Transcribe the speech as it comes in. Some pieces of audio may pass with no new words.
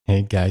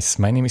Hey guys,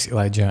 my name is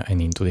Elijah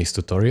and in today's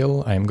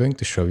tutorial I am going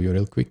to show you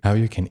real quick how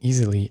you can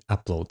easily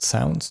upload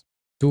sounds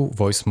to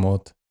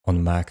Voicemod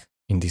on Mac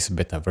in this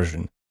beta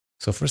version.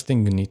 So first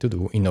thing you need to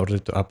do in order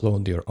to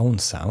upload your own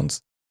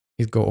sounds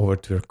is go over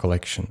to your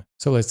collection.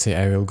 So let's say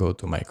I will go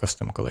to my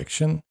custom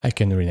collection. I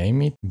can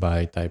rename it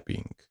by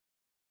typing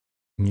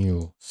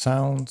new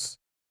sounds,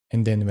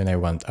 and then when I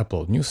want to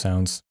upload new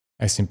sounds,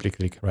 I simply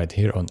click right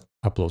here on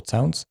upload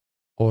sounds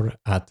or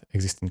add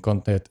existing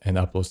content and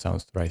upload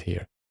sounds right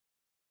here.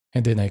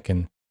 And then I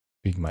can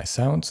pick my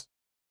sounds.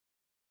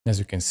 As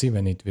you can see,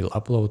 when it will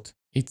upload,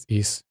 it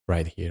is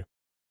right here.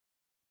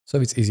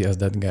 So it's easy as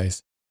that,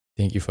 guys.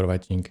 Thank you for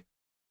watching.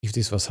 If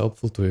this was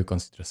helpful to you,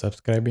 consider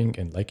subscribing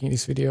and liking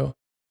this video.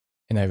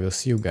 And I will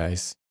see you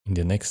guys in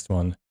the next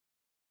one.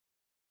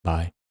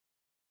 Bye.